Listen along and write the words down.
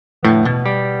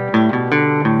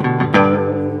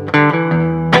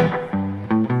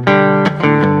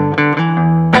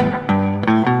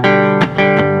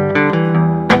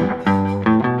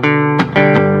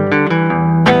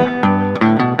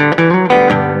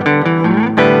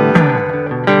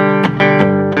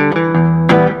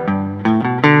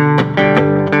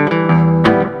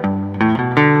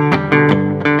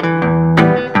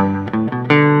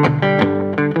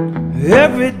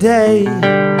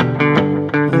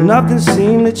nothing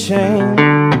seemed to change.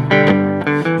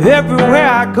 Everywhere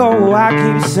I go, I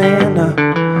keep saying the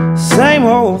same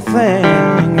old thing,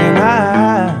 and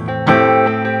I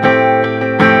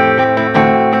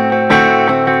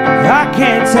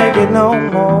can't take it no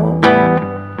more.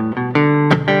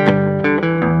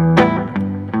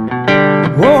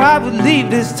 Oh, I would leave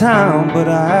this town, but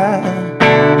I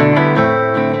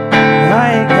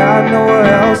ain't got nowhere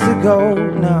else to go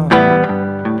now.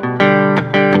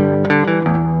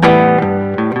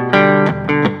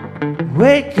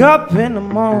 Wake up in the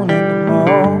morning,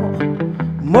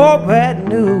 more bad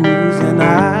news, and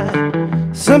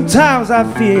sometimes I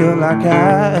feel like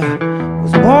I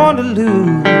was born to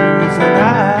lose, and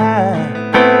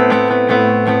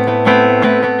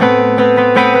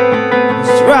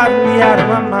it's driving me out of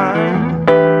my mind.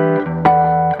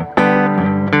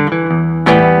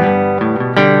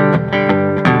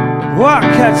 Well, I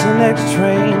catch the next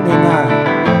train and I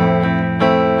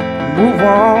move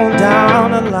on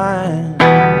down the line.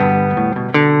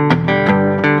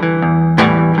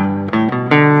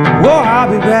 Well, I'll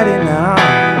be ready now.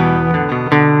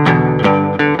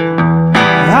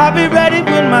 I'll be ready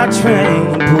when my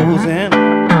train pulls in.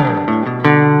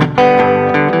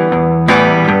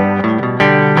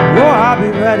 Well, I'll be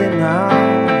ready now.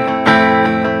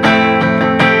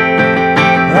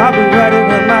 I'll be ready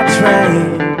when my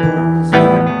train pulls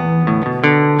in.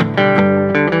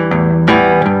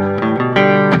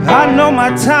 I know my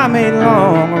time ain't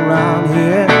long around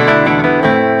here,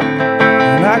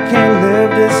 and I can't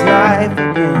live this life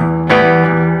again.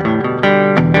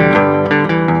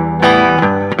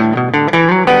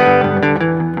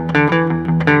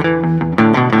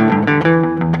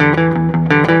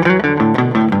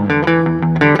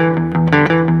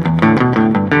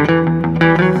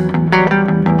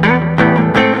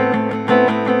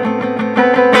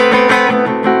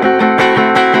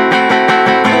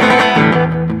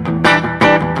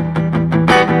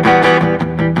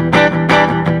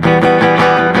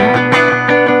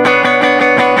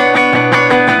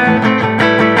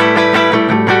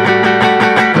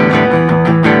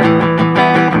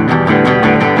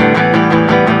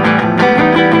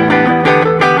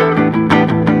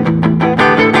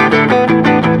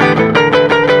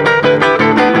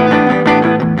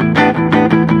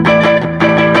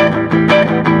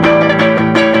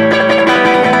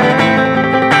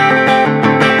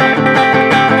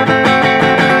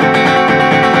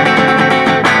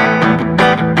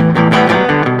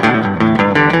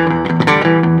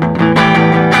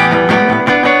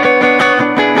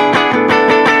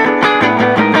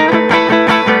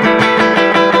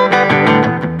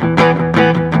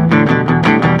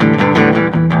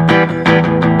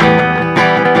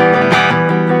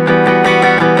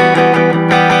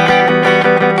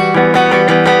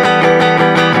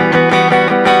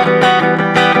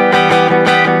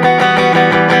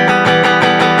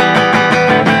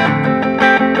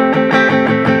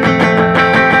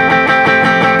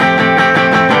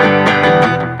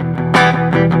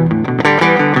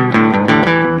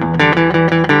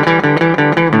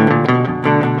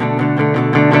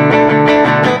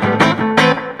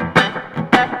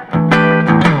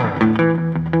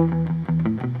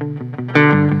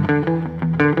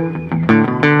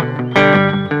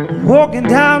 Walking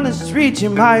down the street, you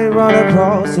might run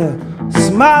across a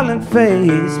smiling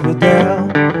face, but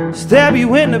they'll stab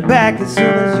you in the back as soon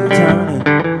as you turn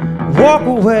and walk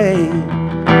away.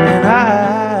 And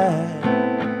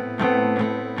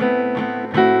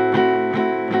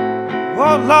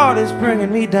oh Lord, it's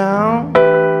bringing me down.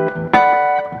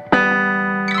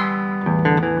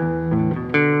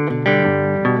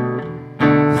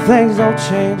 Things don't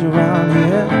change around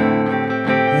here.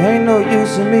 Ain't no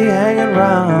use in me hanging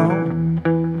around.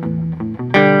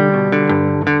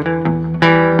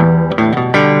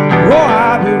 Oh,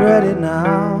 I'll be ready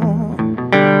now.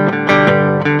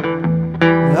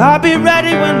 I'll be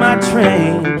ready when my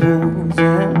train pulls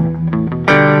in.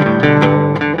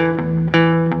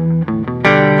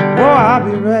 Oh, I'll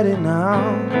be ready now.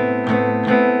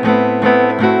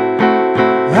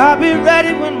 I'll be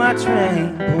ready when my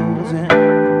train pulls in.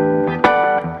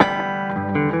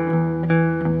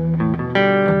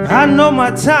 I know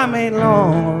my time ain't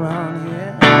long around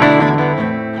here.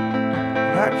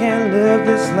 I can't live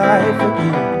this life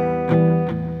again.